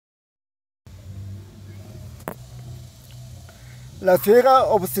La ciega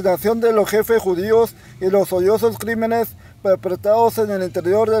obstinación de los jefes judíos y los odiosos crímenes perpetrados en el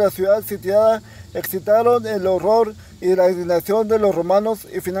interior de la ciudad sitiada excitaron el horror y la indignación de los romanos,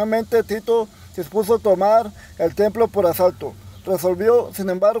 y finalmente Tito dispuso tomar el templo por asalto. Resolvió, sin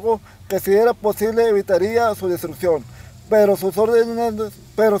embargo, que si era posible evitaría su destrucción, pero sus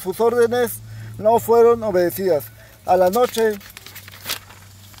órdenes no fueron obedecidas. A la noche,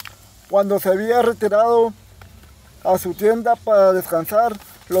 cuando se había retirado a su tienda para descansar,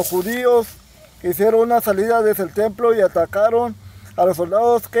 los judíos hicieron una salida desde el templo y atacaron a los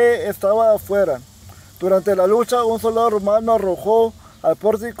soldados que estaban afuera. Durante la lucha, un soldado romano arrojó al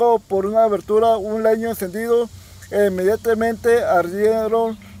pórtico por una abertura un leño encendido e inmediatamente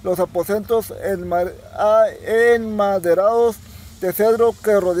ardieron los aposentos enmaderados de cedro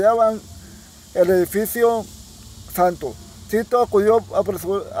que rodeaban el edificio santo. Tito acudió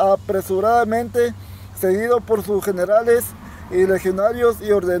apresuradamente, seguido por sus generales y legionarios,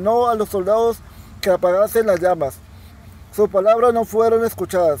 y ordenó a los soldados que apagasen las llamas. Sus palabras no fueron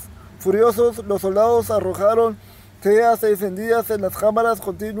escuchadas. Furiosos, los soldados arrojaron teas encendidas en las cámaras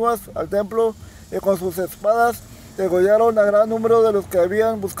contiguas al templo y con sus espadas degollaron a gran número de los que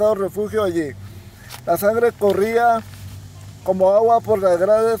habían buscado refugio allí. La sangre corría como agua por las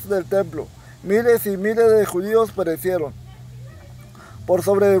grades del templo. Miles y miles de judíos perecieron. Por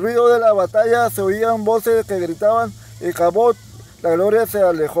sobre el ruido de la batalla se oían voces que gritaban, y Cabot, la gloria, se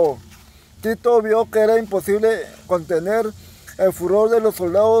alejó. Tito vio que era imposible contener el furor de los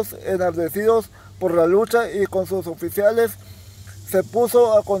soldados enardecidos por la lucha, y con sus oficiales se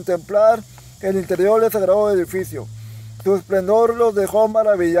puso a contemplar el interior del sagrado edificio. Su esplendor los dejó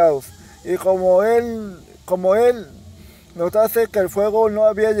maravillados, y como él notase que el fuego no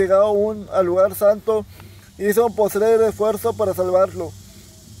había llegado aún al lugar santo, hizo un postrer esfuerzo para salvarlo,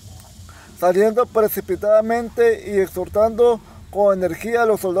 saliendo precipitadamente y exhortando con energía a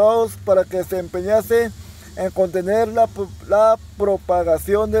los soldados para que se empeñase en contener la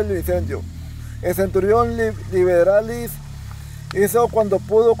propagación del incendio. El centurión Liberalis hizo cuanto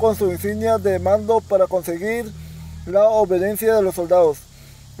pudo con su insignia de mando para conseguir la obediencia de los soldados,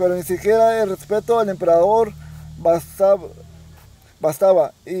 pero ni siquiera el respeto al emperador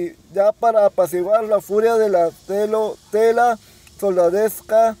bastaba, y ya para apaciguar la furia de la tela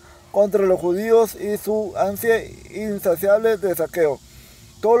soldadesca contra los judíos y su ansia insaciable de saqueo.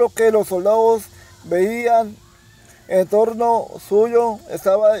 Todo lo que los soldados veían en torno suyo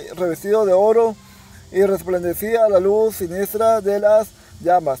estaba revestido de oro y resplandecía a la luz siniestra de las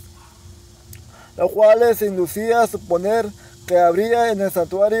llamas, lo cual les inducía a suponer que habría en el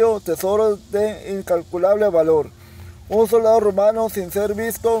santuario tesoros de incalculable valor. Un soldado romano, sin ser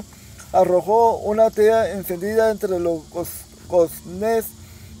visto, arrojó una tea encendida entre los goznes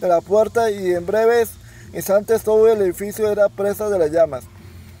de la puerta, y en breves instantes todo el edificio era presa de las llamas.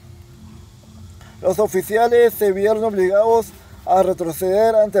 Los oficiales se vieron obligados a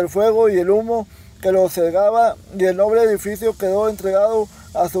retroceder ante el fuego y el humo que los cegaba, y el noble edificio quedó entregado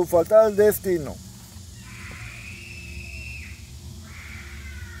a su fatal destino.